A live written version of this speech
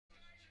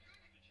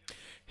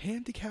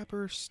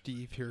Handicapper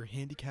Steve here,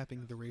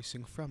 handicapping the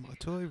racing from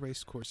Auteuil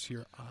Racecourse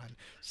here on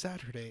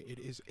Saturday. It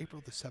is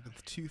April the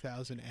 7th,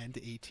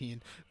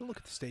 2018. We'll look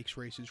at the stakes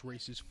races,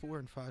 races 4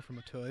 and 5 from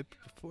Auteuil.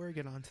 But before I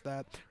get on to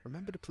that,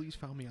 remember to please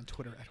follow me on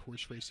Twitter at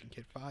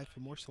HorseRacingKid5 for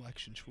more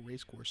selections for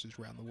race courses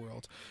around the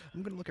world.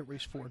 I'm going to look at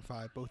race 4 and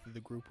 5, both of the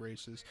group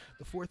races.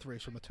 The fourth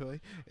race from Auteuil,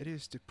 it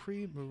is the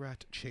PRIX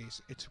MURAT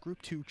Chase. It's a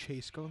Group 2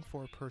 chase going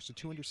for a purse of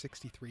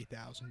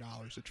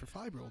 $263,000. It's for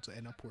 5-year-olds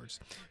and upwards.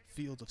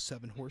 Field of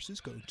 7 horses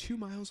going 2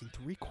 miles and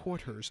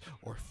 3/4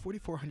 or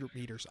 4,400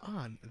 meters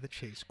on the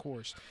chase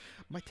course.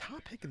 My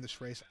top pick in this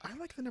race, I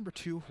like the number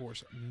 2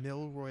 horse,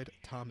 Milroy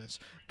Thomas.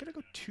 I'm going to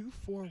go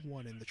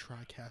 2-4-1 in the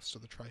tricast, so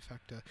the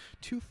trifecta.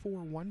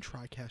 2-4-1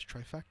 tricast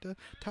trifecta.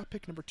 Top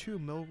pick number 2,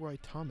 Milroy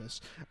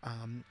Thomas.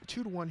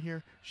 2-1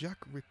 here.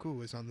 Jacques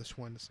Ricou is on this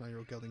one. It's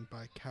 9-year-old gelding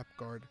by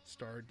Capgard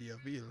Star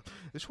Diaville.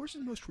 This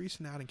horse's most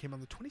recent outing came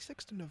on the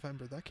 26th of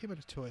November. That came out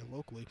of Auteuil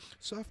locally.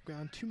 Soft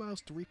ground, 2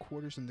 miles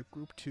 3/4 in the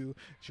Group 2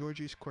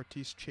 Georges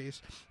Cortis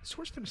Chase. This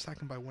horse finished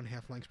second by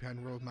 1/2 lengths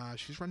behind Road Maj.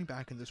 She's running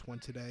back in this one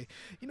today.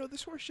 You know,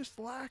 this horse just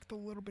lacked a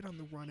little bit on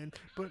the run-in,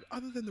 but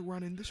other than the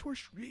run-in, this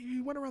horse, he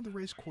went around the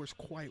race course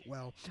quite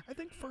well. I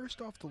think first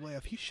off the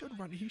layoff, he should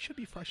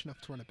be fresh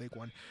enough to run a big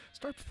one.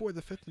 Start before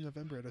the 5th of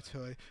November at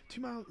Auteuil,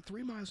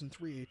 3 miles and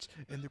 3/8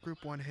 in the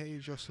Group 1 Hey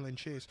Jocelyn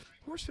Chase.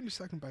 Horse finished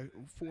second by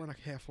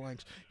 4.5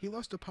 lengths. He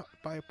lost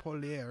by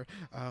Polier,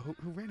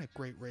 who ran a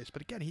great race,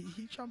 but again,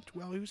 he jumped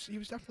well. He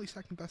was definitely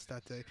second best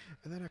that day.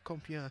 And then at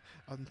Compiègne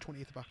on the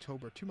 20th of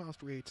October, 2 miles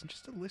 3/8 and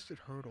just a listed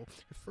hurdle.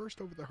 First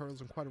over the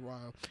hurdles in quite a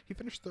while. He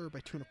finished third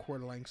by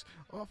 2.25 lengths.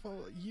 Off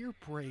a year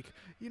break,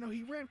 you know,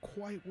 he ran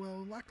quite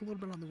well, lacked a little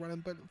bit on the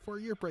run, but for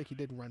a year break he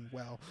did run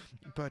well.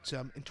 But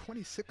in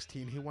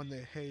 2016 he won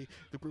the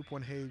Group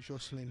 1 Hey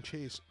Jocelyn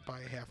Chase by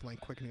a half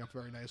length, quickening up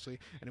very nicely,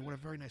 and he won a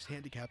very nice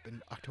handicap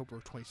in October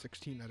of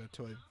 2016 at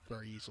Auteuil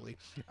very easily.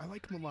 I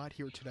like him a lot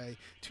here today.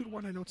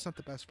 2-1, I know it's not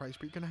the best price,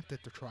 but you're gonna have to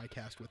hit the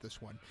tricast with this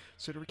one.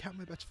 So to recap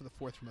my bets for the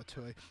fourth from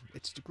Auteuil,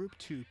 it's the Group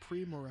 2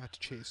 PRIX MURAT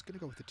Chase. Gonna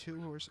go with the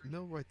 2 horse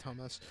Milroy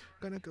Thomas.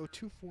 Gonna go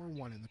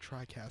 2-4-1 in the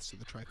tricast, so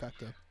the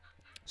trifecta.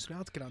 So now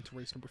let's get on to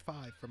race number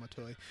 5 from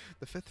Auteuil.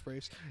 The 5th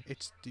race,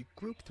 it's the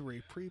Group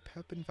 3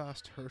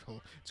 PEPINVAST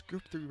Hurdle. It's a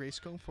Group 3 race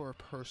going for a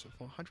purse of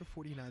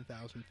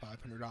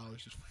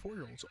 $149,500. It's for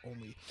 4-year-olds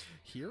only.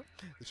 Here,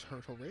 this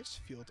hurdle race,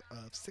 field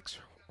of 6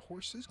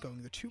 horses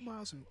going the 2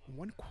 miles and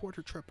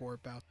 1/4 trip, or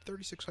about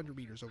 3,600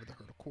 meters over the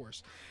hurdle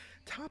course.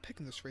 Top pick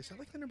in this race, I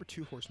like the number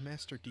 2 horse,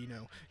 Master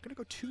Dino. Gonna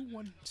go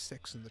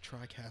 2-1-6 in the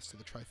tricast to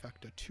the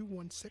trifecta.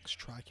 2-1-6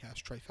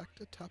 tricast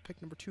trifecta. Top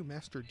pick number 2,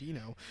 Master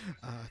Dino.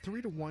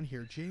 3-1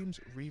 here. James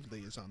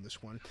Reevely is on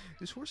this one.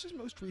 This horse's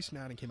most recent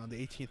outing came on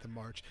the 18th of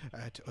March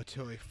at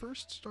Auteuil.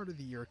 First start of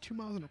the year, 2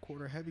 miles and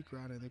 1/4, heavy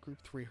ground in the Group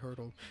 3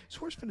 hurdle. This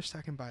horse finished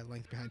second by a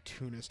length behind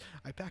Tunis.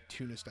 I backed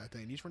Tunis that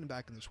day, and he's running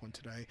back in this one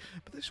today.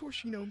 But this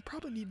horse, you know,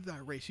 probably needed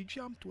that race. He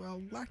jumped well,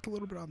 lacked a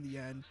little bit on the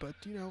end,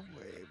 but, you know,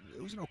 it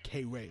was an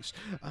okay race.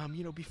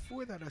 You know,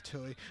 before that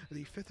Auteuil,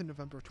 the 5th of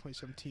November of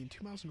 2017,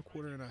 2 miles and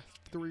 1/4 in a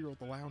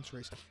 3-year-old allowance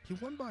race. He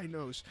won by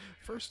nose.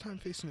 First time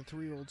facing the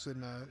 3-year-olds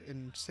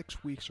in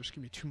 6 weeks, or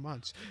excuse me, 2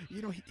 months.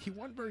 You know, he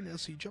won very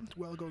nicely. He jumped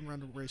well going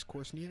around the race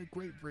course, and he had a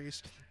great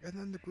race. And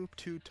then the Group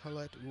 2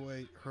 Talet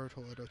Roy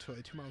Hurdle at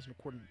Auteuil, 2 miles and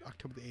 1/4,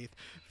 October the 8th,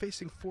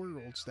 facing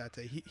 4-year-olds that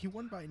day. He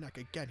won by a neck.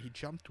 Again, he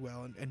jumped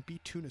well and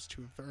beat Tunis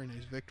to a very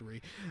nice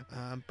victory.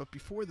 But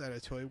before that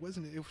Auteuil, it was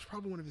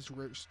probably one of his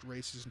worst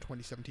races in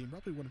 2017,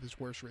 probably one of his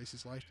worst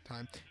races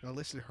lifetime. You know,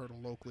 listed hurdle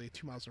locally,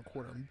 2 miles and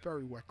 1/4, on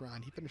very wet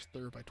ground. He finished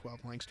third by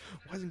 12 lengths.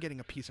 Wasn't getting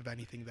a piece of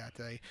anything that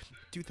day.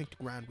 Do think the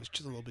ground was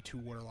just a little bit too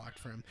waterlocked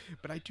for him,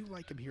 but I do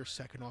like him here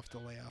second off the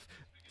layoff.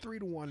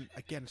 3-1,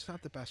 again, it's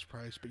not the best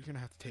price, but you're going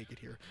to have to take it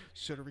here.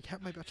 So to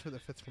recap my bets for the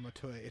 5th from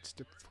Auteuil, it's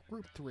the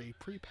Group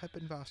 3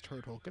 PEPINVAST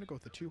Hurdle. Going to go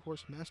with the 2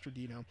 horse Master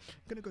Dino.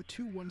 Going to go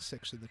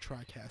 2-1-6 in the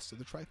tricast of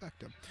the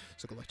trifecta.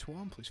 So good luck to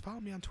all, and please follow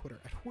me on Twitter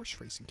at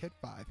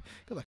HorseRacingKid5.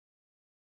 Good luck.